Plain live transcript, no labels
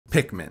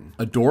Pikmin,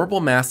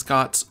 adorable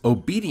mascots,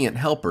 obedient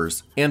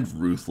helpers, and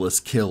ruthless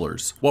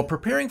killers. While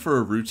preparing for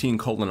a routine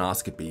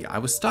colonoscopy, I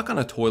was stuck on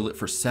a toilet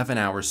for 7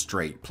 hours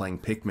straight playing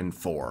Pikmin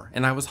 4,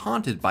 and I was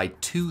haunted by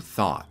two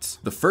thoughts.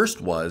 The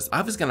first was,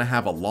 I was gonna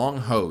have a long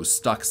hose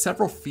stuck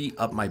several feet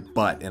up my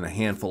butt in a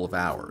handful of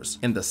hours.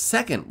 And the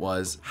second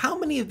was, how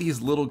many of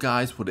these little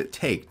guys would it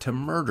take to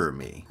murder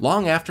me?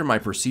 Long after my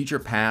procedure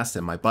passed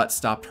and my butt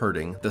stopped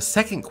hurting, the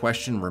second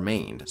question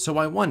remained. So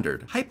I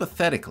wondered,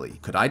 hypothetically,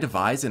 could I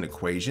devise an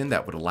equation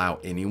that would allow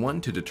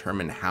anyone to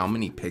determine how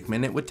many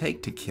Pikmin it would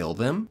take to kill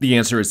them? The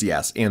answer is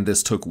yes, and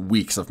this took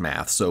weeks of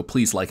math, so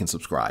please like and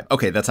subscribe.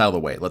 Okay, that's out of the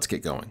way, let's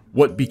get going.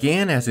 What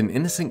began as an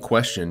innocent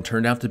question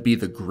turned out to be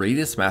the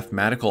greatest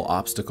mathematical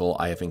obstacle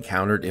I have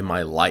encountered in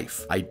my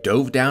life. I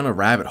dove down a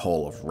rabbit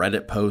hole of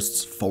Reddit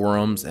posts,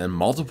 forums, and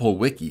multiple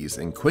wikis,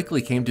 and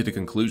quickly came to the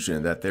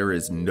conclusion that there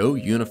is no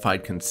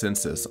unified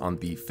consensus on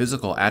the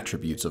physical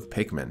attributes of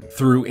Pikmin.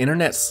 Through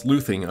internet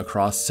sleuthing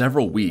across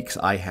several weeks,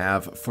 I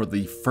have, for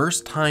the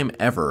first time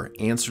ever,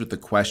 answered the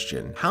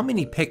question, how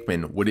many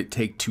Pikmin would it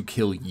take to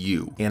kill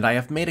you? And I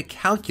have made a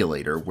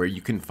calculator where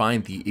you can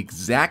find the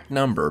exact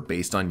number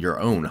based on your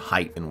own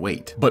height and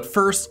weight. But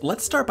first,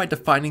 let's start by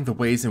defining the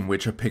ways in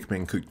which a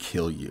Pikmin could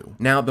kill you.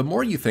 Now, the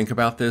more you think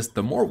about this,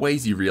 the more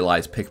ways you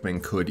realize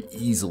Pikmin could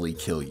easily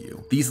kill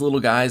you. These little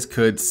guys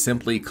could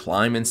simply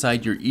climb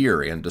inside your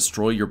ear and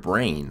destroy your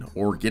brain,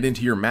 or get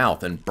into your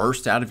mouth and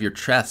burst out of your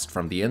chest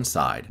from the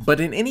inside.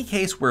 But in any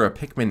case where a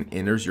Pikmin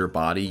enters your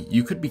body,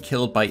 you could be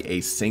killed by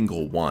a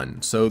single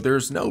one, so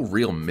there's no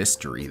real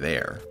mystery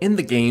there. In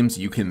the games,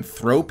 you can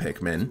throw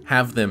Pikmin,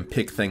 have them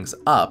pick things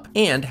up,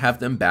 and have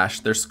them bash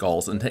their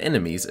skulls into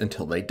enemies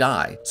until they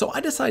die. So I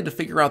decided to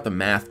figure out the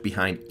math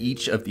behind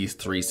each of these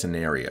three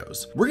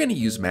scenarios. We're going to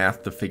use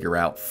math to figure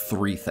out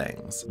three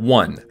things.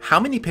 1. How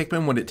many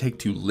Pikmin would it take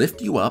to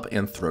lift you up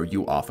and throw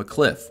you off a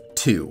cliff?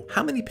 2.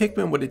 How many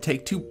Pikmin would it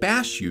take to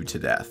bash you to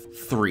death?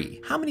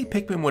 3. How many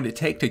Pikmin would it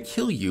take to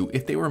kill you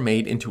if they were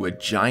made into a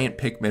giant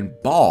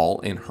Pikmin ball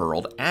and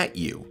hurled at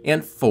you?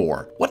 And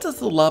 4. What does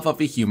the love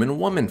of a human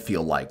woman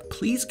feel like?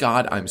 Please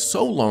God, I'm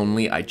so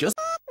lonely, I just...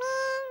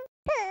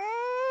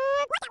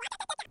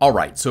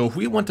 Alright, so if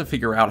we want to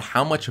figure out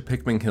how much a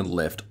Pikmin can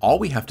lift, all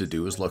we have to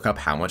do is look up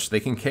how much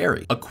they can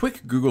carry. A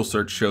quick Google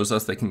search shows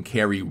us they can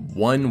carry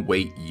 1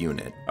 weight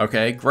unit.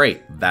 Okay,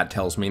 great, that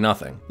tells me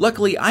nothing.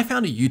 Luckily, I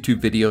found a YouTube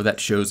video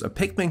that shows a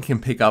Pikmin can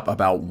pick up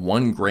about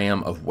 1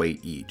 gram of weight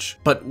each.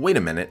 But wait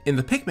a minute, in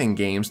the Pikmin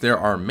games, there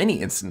are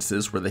many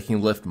instances where they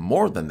can lift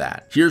more than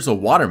that. Here's a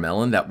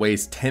watermelon that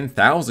weighs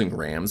 10,000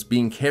 grams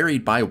being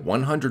carried by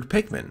 100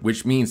 Pikmin,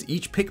 which means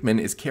each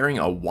Pikmin is carrying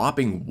a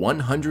whopping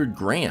 100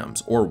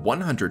 grams, or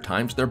 100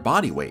 times their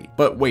body weight.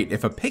 But wait,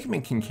 if a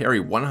Pikmin can carry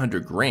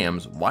 100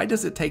 grams, why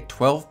does it take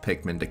 12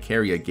 Pikmin to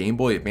carry a Game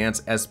Boy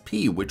Advance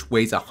SP, which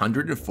weighs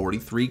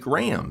 143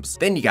 grams?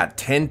 Then you got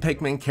 10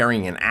 Pikmin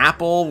carrying an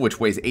apple,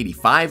 which weighs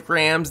 85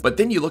 grams, but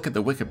then you look at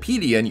the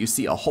Wikipedia and you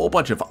see a whole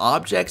bunch of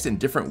objects in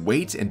different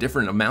weights and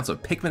different amounts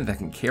of Pikmin that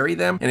can carry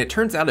them, and it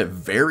turns out it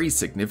varies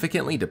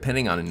significantly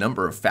depending on a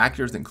number of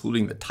factors,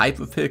 including the type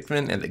of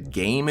Pikmin and the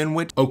game in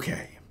which...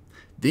 Okay.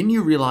 Then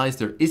you realize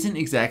there isn't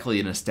exactly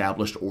an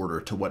established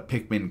order to what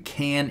Pikmin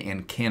can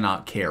and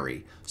cannot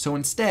carry. So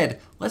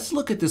instead, let's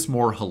look at this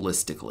more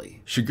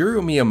holistically.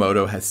 Shigeru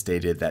Miyamoto has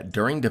stated that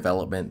during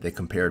development they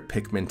compared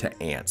Pikmin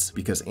to ants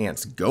because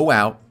ants go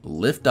out,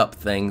 lift up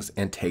things,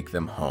 and take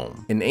them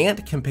home. An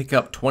ant can pick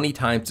up 20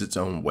 times its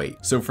own weight.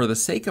 So for the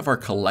sake of our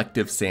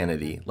collective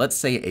sanity, let's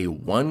say a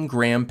 1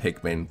 gram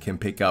Pikmin can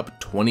pick up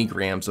 20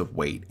 grams of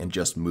weight and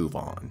just move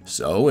on.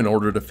 So in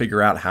order to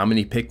figure out how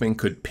many Pikmin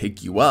could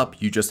pick you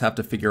up, you just have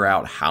to figure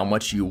out how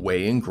much you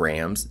weigh in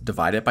grams,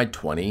 divide it by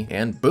 20,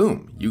 and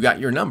boom, you got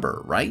your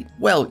number, right?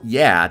 Well,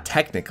 yeah,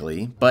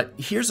 technically, but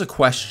here's a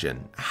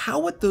question. How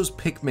would those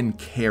Pikmin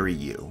carry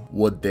you?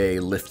 Would they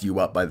lift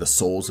you up by the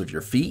soles of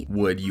your feet?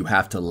 Would you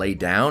have to lay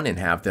down and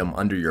have them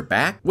under your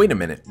back? Wait a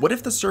minute, what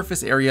if the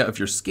surface area of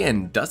your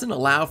skin doesn't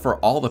allow for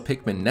all the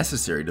Pikmin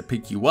necessary to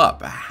pick you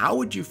up? How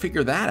would you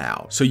figure that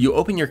out? So you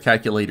open your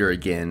calculator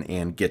again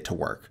and get to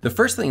work. The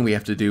first thing we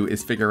have to do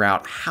is figure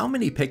out how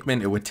many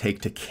Pikmin it would take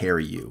to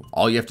carry you.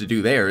 All you have to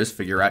do there is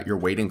figure out your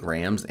weight in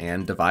grams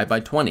and divide by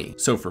 20.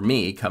 So for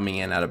me, coming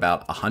in at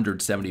about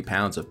 170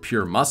 pounds of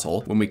pure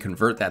muscle, when we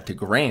convert that to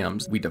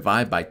grams, we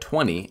divide by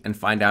 20 and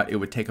find out it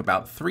would take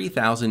about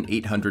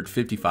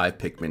 3,855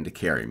 Pikmin to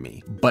carry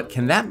me. But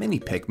can that many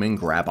Pikmin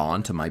grab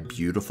on to my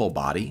beautiful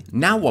body?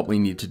 Now what we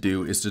need to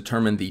do is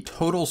determine the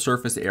total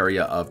surface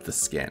area of the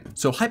skin.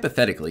 So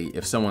hypothetically,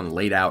 if someone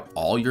laid out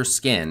all your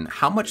skin,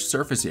 how much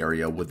surface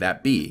area would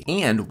that be?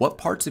 And what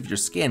parts of your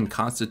skin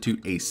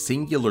constitute a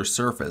singular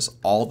surface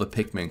all the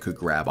Pikmin could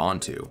grab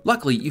onto?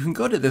 Luckily, you can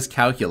go to this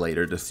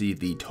calculator to see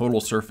the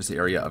total surface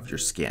area of your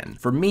skin.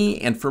 For me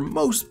and for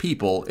most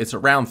people, it's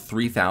around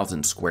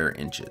 3,000 square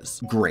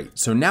inches. Great,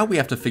 so now we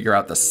have to figure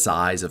out the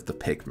size of the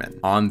Pikmin.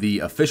 On the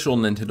official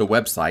Nintendo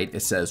website,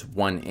 it says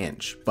 1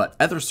 inch, but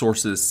other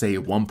sources say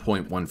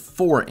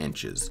 1.14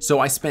 inches. So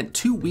I spent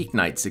 2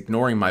 weeknights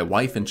ignoring my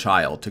wife and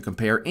child to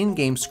compare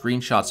in-game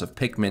screenshots of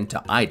Pikmin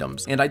to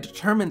items, and I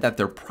determined that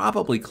they're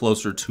probably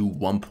closer to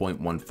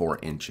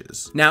 1.14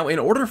 inches. Now, in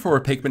order for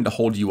a Pikmin to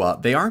hold you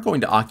up, they aren't going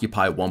to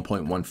occupy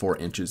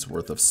 1.14 inches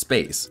worth of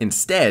space.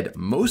 Instead,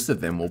 most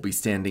of them will be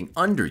standing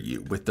under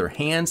you with their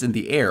hands in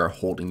the air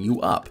holding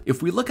you up.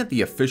 If we look at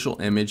the official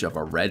image of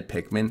a red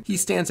Pikmin, he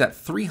stands at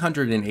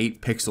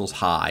 308 pixels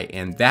high,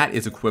 and that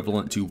is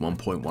equivalent to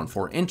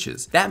 1.14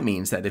 inches. That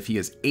means that if he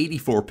is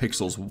 84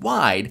 pixels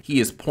wide, he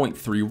is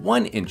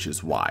 0.31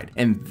 inches wide.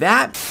 And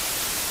that...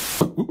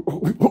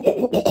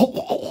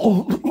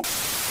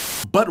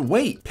 But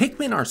wait,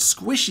 Pikmin are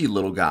squishy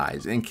little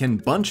guys and can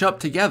bunch up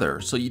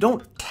together, so you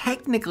don't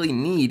technically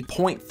need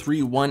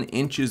 0.31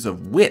 inches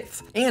of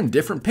width, and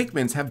different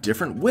Pikmins have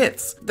different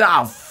widths.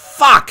 Ah,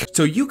 fuck!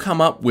 So you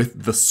come up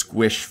with the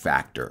squish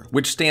factor,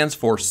 which stands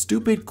for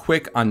stupid,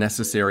 quick,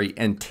 unnecessary,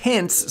 and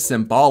tense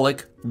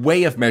symbolic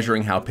way of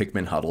measuring how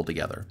Pikmin huddle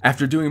together.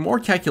 After doing more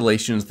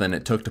calculations than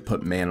it took to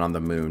put man on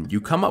the moon, you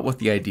come up with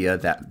the idea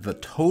that the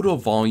total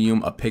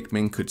volume a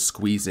Pikmin could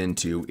squeeze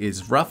into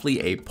is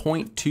roughly a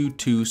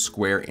 0.22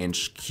 square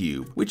inch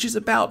cube, which is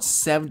about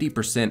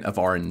 70% of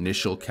our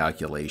initial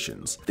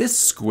calculations. This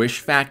squish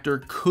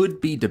factor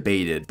could be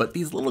debated, but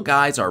these little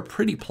guys are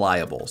pretty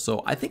pliable,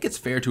 so I think it's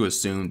fair to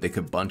assume they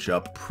could bunch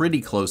up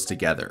pretty close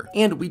together.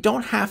 And we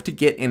don't have to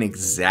get an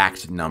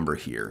exact number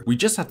here. We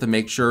just have to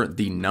make sure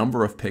the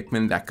number of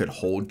Pikmin that could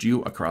hold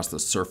you across the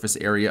surface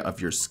area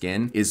of your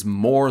skin is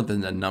more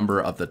than the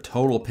number of the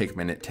total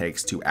Pikmin it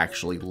takes to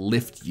actually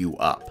lift you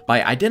up.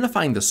 By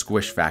identifying the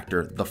squish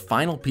factor, the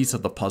final piece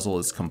of the puzzle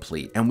is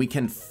complete, and we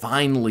can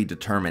finally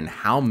determine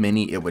how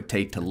many it would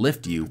take to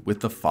lift you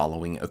with the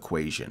following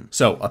equation.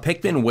 So a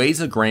Pikmin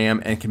weighs a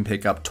gram and can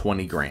pick up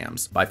 20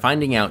 grams. By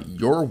finding out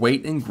your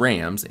weight in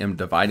grams and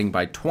dividing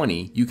by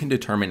 20, you can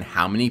determine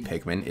how many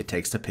Pikmin it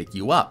takes to pick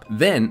you up.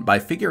 Then, by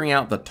figuring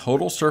out the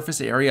total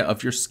surface area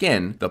of your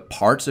skin, the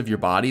parts of your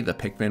body the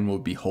Pikmin will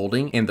be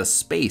holding, and the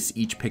space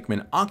each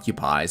Pikmin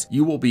occupies,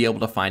 you will be able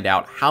to find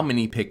out how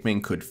many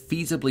Pikmin could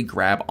feasibly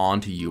grab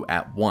onto you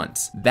at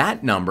once.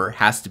 That number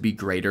has to be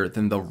greater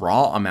than the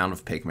raw amount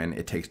of Pikmin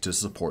it takes to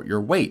support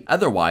your weight.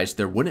 Otherwise,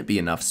 there wouldn't be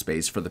enough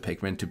space for the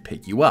Pikmin to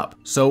pick you up.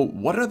 So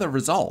what are the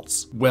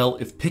results? Well,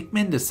 if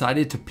Pikmin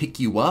decided to pick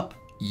you up,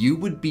 you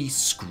would be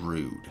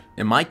screwed.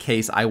 In my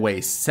case, I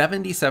weigh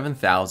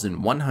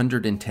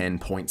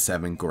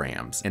 77,110.7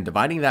 grams, and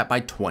dividing that by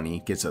 20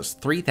 gets us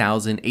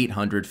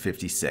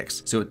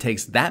 3,856, so it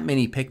takes that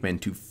many Pikmin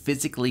to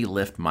physically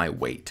lift my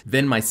weight.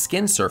 Then my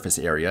skin surface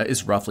area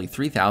is roughly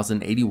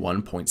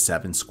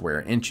 3,081.7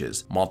 square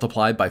inches,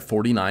 multiplied by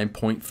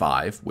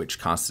 49.5, which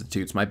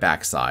constitutes my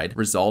backside,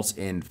 results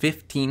in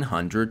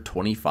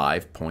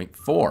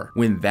 1,525.4.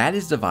 When that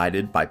is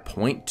divided by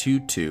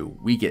 0.22,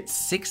 we get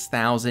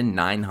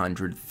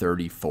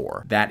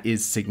 6,934. That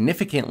is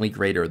significantly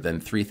greater than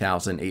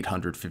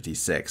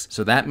 3,856,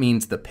 so that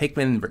means the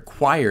Pikmin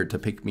required to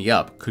pick me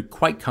up could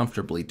quite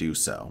comfortably do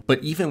so.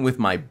 But even with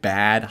my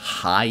bad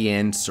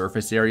high-end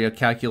surface area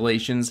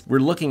calculations, we're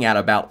looking at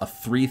about a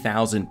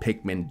 3,000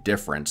 Pikmin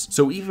difference,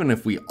 so even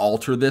if we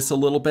alter this a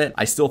little bit,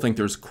 I still think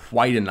there's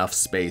quite enough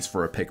space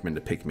for a Pikmin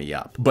to pick me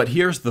up. But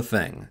here's the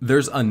thing,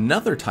 there's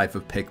another type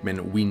of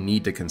Pikmin we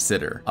need to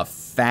consider, a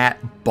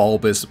fat,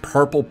 bulbous,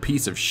 purple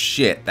piece of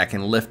shit that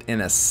can lift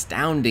an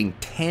astounding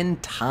 10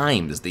 times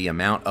the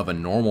amount of a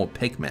normal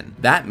Pikmin.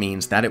 That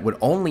means that it would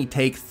only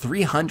take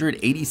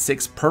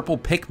 386 purple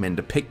Pikmin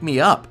to pick me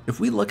up. If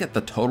we look at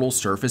the total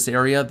surface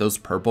area those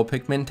purple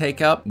Pikmin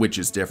take up, which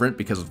is different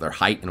because of their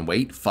height and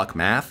weight, fuck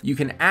math, you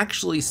can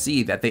actually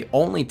see that they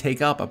only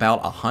take up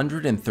about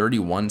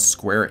 131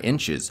 square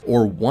inches,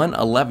 or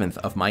 1/11th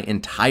of my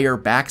entire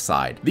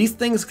backside. These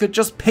things could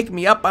just pick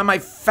me up by my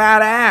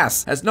fat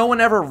ass. Has no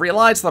one ever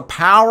realized the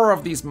power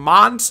of these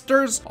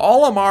monsters?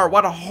 Olimar,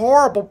 what a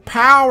horrible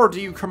power do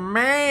you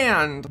command?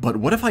 But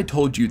what if I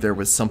told you there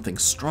was something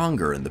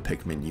stronger in the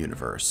Pikmin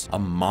universe? A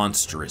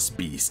monstrous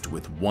beast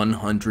with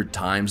 100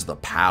 times the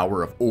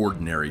power of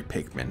ordinary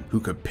Pikmin, who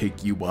could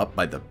pick you up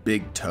by the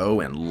big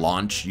toe and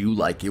launch you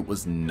like it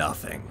was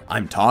nothing.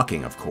 I'm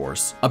talking, of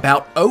course,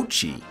 about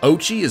Ochi.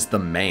 Ochi is the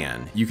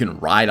man. You can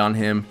ride on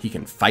him, he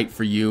can fight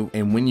for you,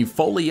 and when you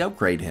fully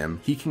upgrade him,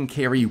 he can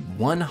carry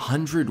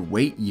 100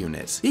 weight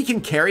units. He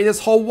can carry this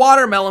whole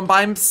watermelon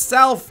by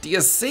himself. Do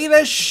you see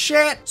this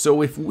shit?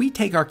 So if we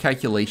take our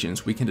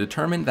calculations, we can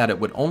determine that it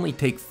would only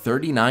take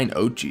 39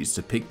 Ochis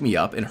to pick me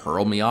up and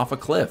hurl me off a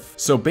cliff.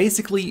 So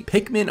basically,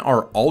 Pikmin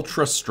are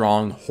ultra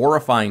strong,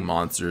 horrifying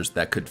monsters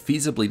that could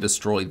feasibly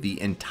destroy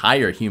the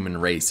entire human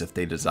race if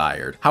they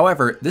desired.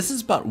 However, this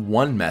is but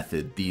one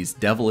method these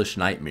devilish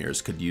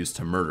nightmares could use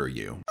to murder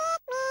you.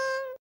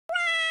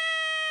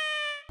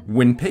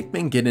 When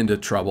Pikmin get into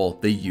trouble,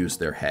 they use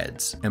their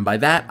heads. And by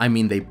that, I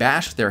mean they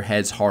bash their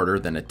heads harder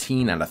than a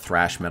teen at a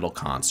thrash metal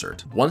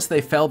concert. Once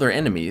they fell their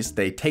enemies,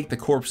 they take the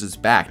corpses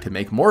back to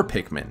make more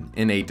Pikmin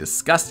in a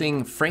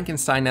disgusting,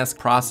 Frankenstein-esque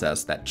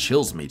process that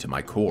chills me to my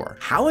core.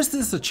 How is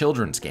this a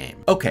children's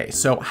game? Okay,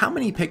 so how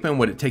many Pikmin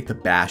would it take to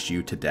bash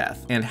you to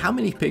death? And how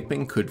many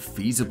Pikmin could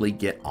feasibly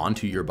get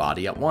onto your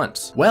body at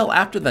once? Well,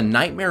 after the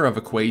nightmare of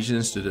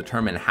equations to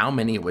determine how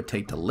many it would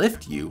take to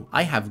lift you,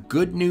 I have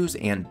good news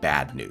and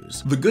bad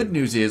news. The good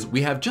news is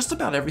we have just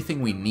about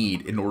everything we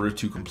need in order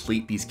to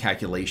complete these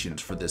calculations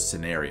for this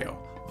scenario.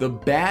 The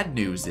bad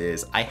news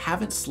is I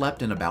haven't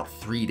slept in about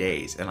 3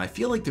 days and I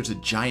feel like there's a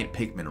giant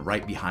Pikmin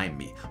right behind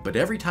me, but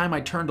every time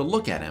I turn to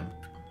look at him,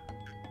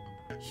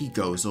 he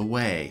goes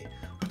away.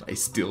 But I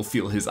still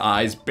feel his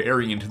eyes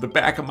burying into the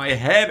back of my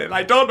head and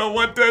I don't know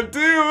what to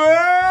do.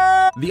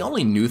 The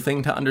only new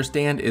thing to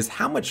understand is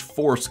how much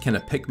force can a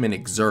Pikmin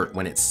exert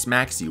when it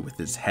smacks you with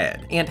his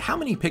head, and how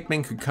many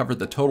Pikmin could cover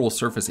the total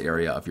surface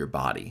area of your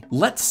body.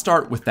 Let's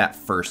start with that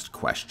first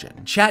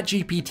question.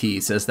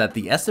 ChatGPT says that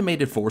the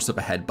estimated force of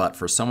a headbutt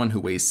for someone who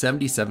weighs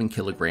 77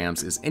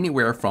 kilograms is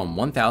anywhere from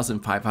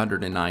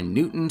 1,509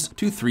 newtons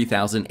to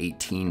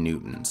 3,018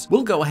 newtons.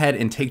 We'll go ahead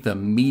and take the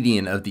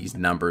median of these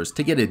numbers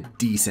to get a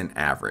decent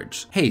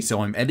average. Hey,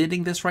 so I'm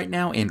editing this right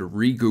now and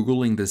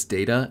re-googling this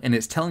data, and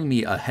it's telling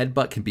me a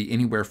headbutt can be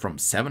anywhere from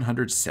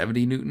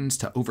 770 newtons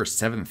to over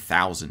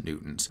 7,000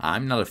 newtons.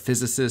 I'm not a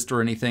physicist or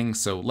anything,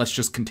 so let's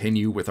just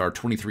continue with our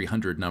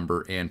 2300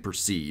 number and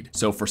proceed.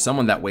 So for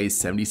someone that weighs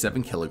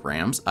 77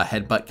 kilograms, a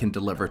headbutt can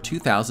deliver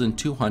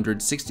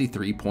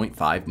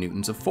 2,263.5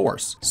 newtons of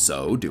force.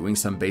 So doing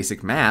some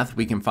basic math,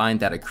 we can find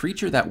that a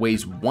creature that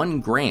weighs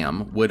 1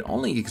 gram would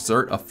only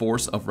exert a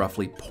force of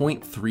roughly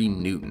 0.3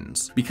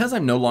 newtons. Because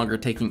I'm no longer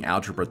taking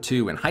Algebra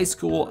 2 in high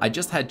school, I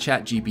just had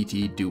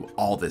ChatGPT do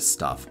all this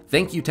stuff.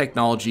 Thank you,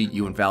 technology,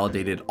 you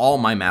invalidated all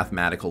my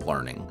mathematical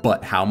learning.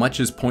 But how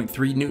much is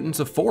 0.3 newtons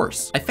of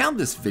force? I found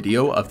this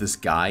video of this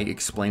guy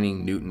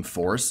explaining Newton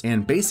force,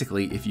 and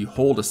basically if you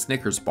hold a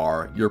Snickers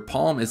bar, your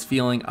palm is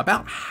feeling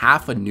about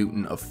half a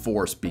Newton of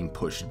force being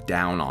pushed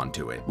down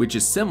onto it, which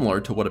is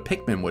similar to what a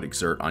Pikmin would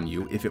exert on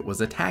you if it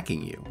was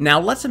attacking you. Now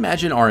let's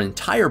imagine our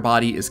entire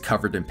body is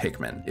covered in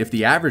Pikmin. If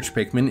the average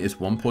Pikmin is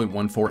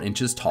 1.14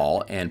 inches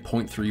tall and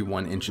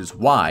 0.31 inches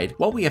wide,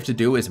 what we have to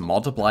do is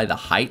multiply the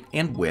height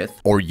and width,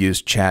 or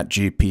use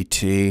ChatGPT,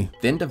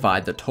 then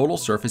divide the total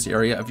surface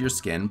area of your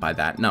skin by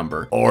that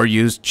number, or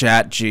use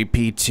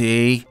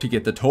ChatGPT, to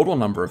get the total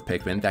number of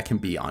Pikmin that can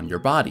be on your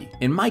body.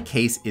 In my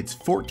case, it's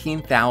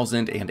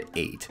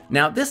 14,008.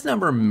 Now this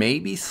number may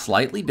be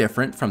slightly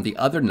different from the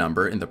other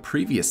number in the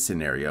previous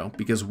scenario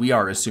because we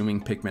are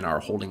assuming Pikmin are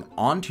holding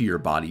onto your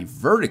body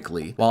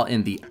vertically, while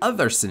in the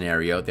other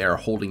scenario they are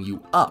holding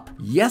you up.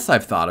 Yes,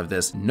 I've thought of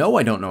this. No,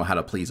 I don't know how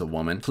to please a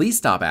woman. Please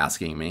stop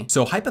asking me.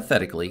 So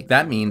hypothetically,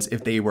 that means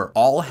if they were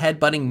all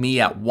headbutting me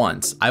at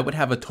once, I would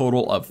have a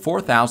total of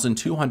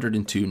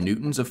 4,202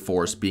 newtons of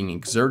force being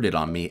exerted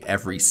on me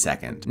every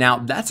second. Now,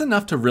 that's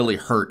enough to really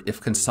hurt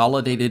if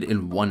consolidated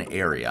in one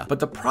area. But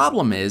the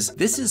problem is,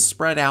 this is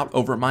spread out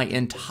over my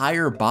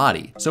entire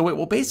body. So it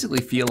will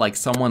basically feel like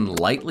someone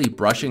lightly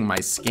brushing my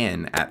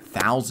skin at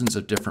thousands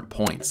of different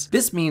points.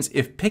 This means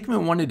if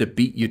Pikmin wanted to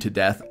beat you to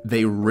death,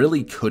 they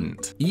really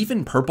couldn't.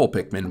 Even purple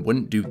Pikmin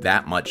wouldn't do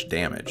that much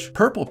damage.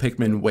 Purple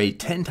Pikmin weigh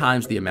 10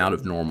 times the amount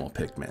of normal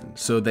Pikmin,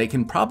 so they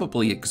can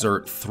probably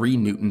exert 3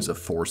 newtons of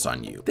force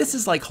on you. This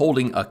is like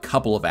holding a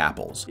couple of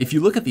apples. If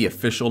you look at the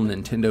official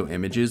Nintendo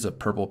images of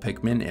purple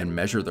Pikmin and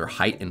measure their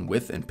height and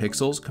width in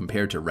pixels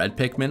compared to red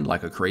Pikmin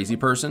like a crazy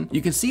person,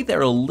 you can see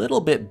they're a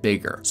little bit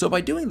bigger. So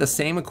by doing the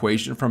same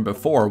equation from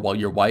before while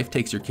your wife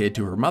takes your kid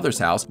to her mother's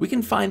house, we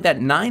can find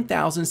that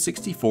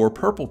 9,064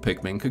 purple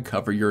Pikmin could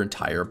cover your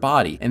entire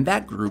body, and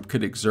that group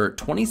could exert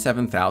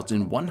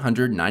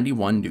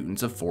 27,191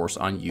 newtons of force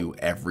on you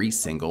every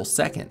single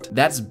second.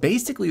 That's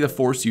basically the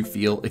force you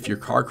feel if your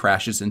car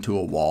crashes into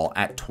a wall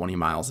at 20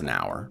 miles an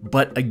hour.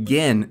 But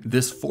again,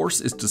 this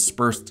force is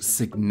dispersed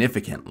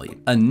significantly.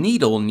 A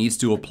needle needs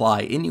to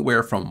apply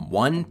anywhere from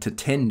 1 to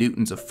 10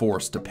 newtons of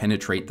force to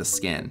penetrate the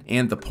skin,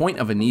 and the point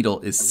of a needle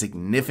is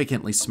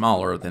significantly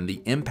smaller than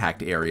the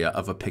impact area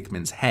of a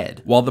Pikmin's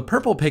head. While the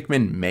purple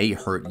Pikmin may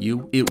hurt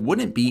you, it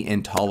wouldn't be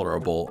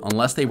intolerable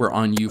unless they were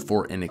on you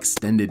for an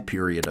extended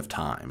period of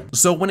time.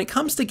 So when it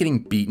comes to getting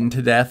beaten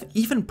to death,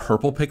 even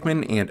purple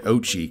Pikmin and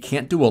Ochi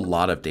can't do a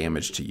lot of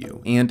damage to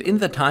you, and in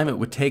the time it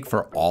would take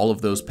for all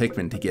of those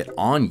Pikmin to get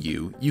on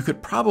you, you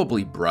could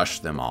probably brush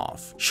them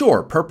off.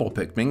 Sure, purple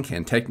Pikmin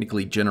can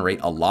technically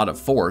generate a lot of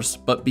force,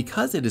 but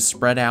because it is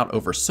spread out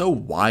over so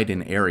wide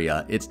an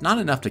area, it's not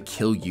enough to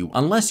kill you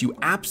unless you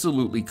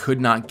absolutely could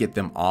not get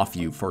them off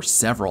you for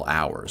several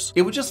hours.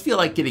 It would just feel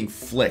like getting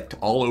flicked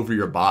all over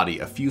your body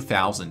a few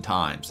thousand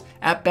times.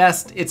 At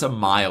best, it's a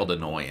mild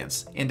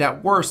annoyance, and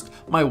at worst,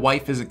 my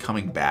wife isn't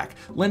coming back.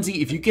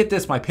 Lindsay, if you get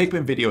this, my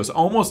Pikmin video is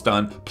almost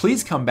done.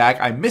 Please come back.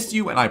 I miss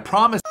you, and I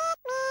promise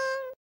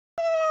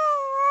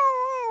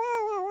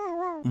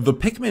The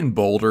Pikmin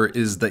boulder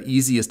is the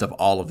easiest of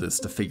all of this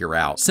to figure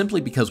out,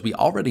 simply because we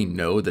already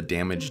know the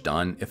damage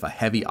done if a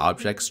heavy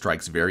object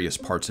strikes various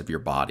parts of your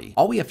body.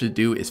 All we have to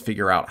do is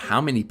figure out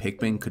how many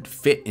Pikmin could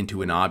fit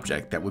into an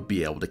object that would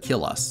be able to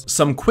kill us.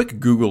 Some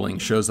quick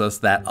Googling shows us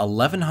that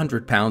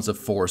 1,100 pounds of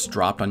force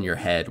dropped on your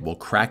head will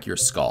crack your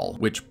skull,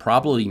 which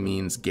probably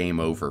means game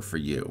over for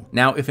you.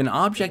 Now, if an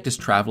object is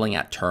traveling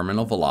at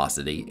terminal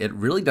velocity, it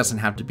really doesn't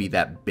have to be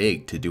that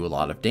big to do a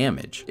lot of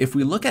damage. If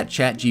we look at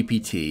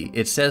ChatGPT,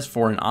 it says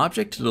for an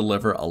object to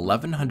deliver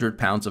 1,100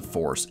 pounds of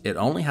force, it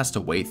only has to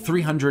weigh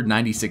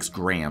 396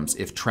 grams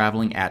if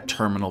traveling at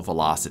terminal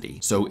velocity.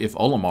 So if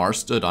Olimar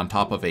stood on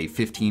top of a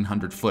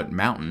 1,500-foot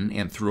mountain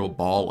and threw a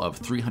ball of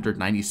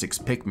 396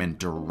 Pikmin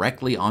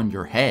directly on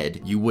your head,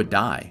 you would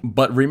die.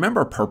 But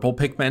remember purple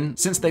Pikmin?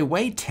 Since they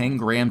weigh 10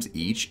 grams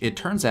each, it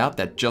turns out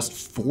that just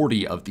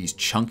 40 of these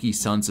chunky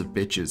sons of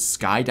bitches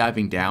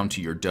skydiving down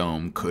to your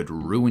dome could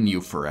ruin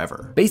you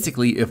forever.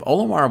 Basically, if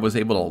Olimar was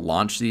able to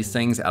launch these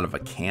things out of a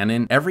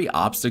cannon, every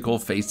obstacle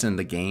faced in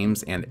the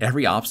games and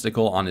every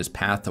obstacle on his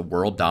path to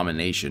world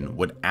domination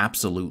would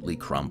absolutely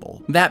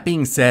crumble. That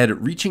being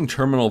said, reaching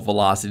terminal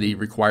velocity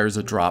requires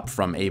a drop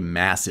from a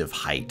massive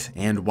height,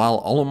 and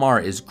while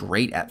Olimar is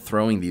great at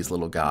throwing these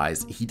little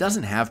guys, he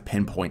doesn't have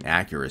pinpoint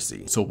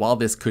accuracy. So while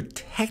this could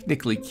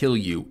technically kill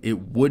you, it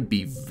would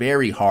be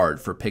very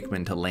hard for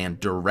Pikmin to land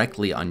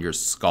directly on your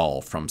skull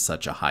from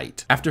such a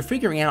height. After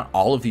figuring out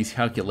all of these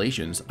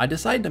calculations, I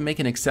decided to make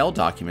an Excel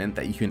document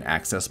that you can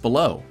access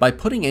below. By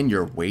putting in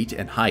your weight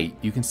and height,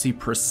 you can see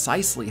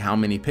precisely how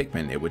many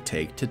Pikmin it would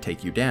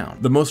take you down.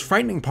 The most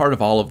frightening part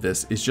of all of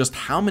this is just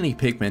how many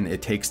Pikmin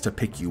it takes to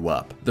pick you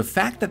up. The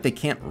fact that they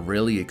can't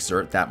really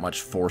exert that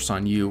much force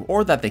on you,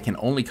 or that they can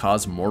only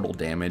cause mortal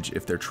damage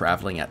if they're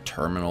traveling at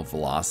terminal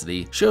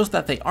velocity, shows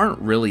that they aren't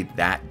really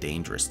that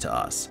dangerous to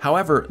us.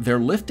 However, their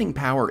lifting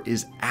power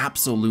is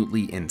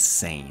absolutely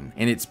insane,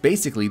 and it's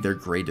basically their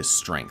greatest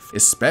strength,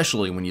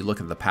 especially when you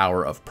look at the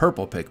power of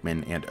purple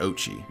Pikmin and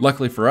Ochi.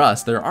 Luckily for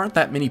us, there aren't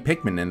that many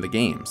Pikmin in the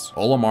games.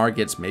 Olimar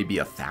gets maybe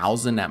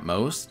 1,000 at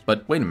most,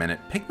 but wait a minute,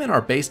 Pikmin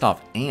are based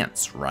off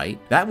ants, right?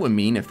 That would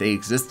mean if they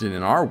existed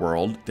in our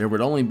world, there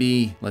would only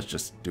be, let's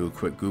just do a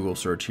quick Google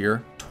search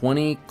here,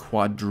 20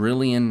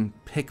 quadrillion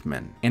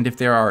Pikmin. And if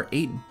there are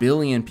 8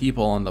 billion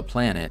people on the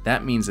planet,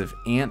 that means if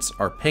ants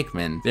are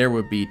Pikmin, there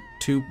would be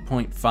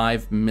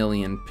 2.5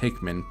 million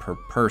Pikmin per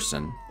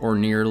person, or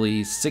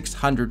nearly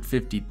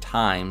 650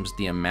 times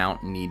the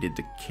amount needed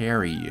to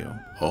carry you.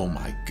 Oh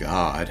my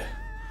god.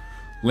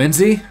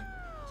 Lindsay?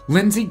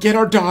 Lindsay, get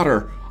our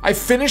daughter! I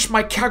finished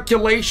my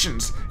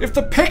calculations. If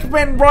the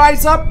Pikmin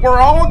rise up, we're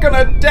all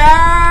gonna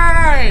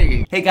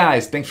die! Hey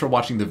guys, thanks for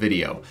watching the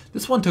video.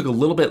 This one took a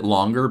little bit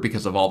longer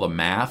because of all the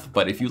math,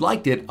 but if you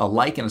liked it, a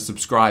like and a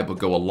subscribe would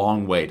go a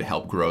long way to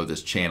help grow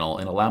this channel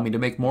and allow me to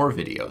make more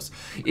videos.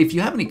 If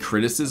you have any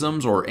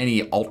criticisms or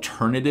any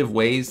alternative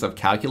ways of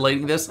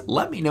calculating this,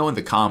 let me know in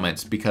the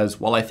comments, because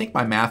while I think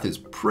my math is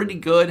pretty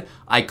good,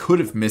 I could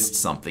have missed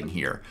something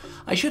here.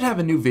 I should have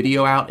a new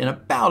video out in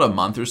about a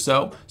month or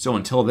so, so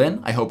until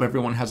then, I hope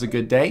everyone has a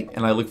good day,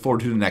 and I look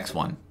forward to the next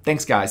one.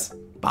 Thanks guys,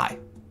 bye.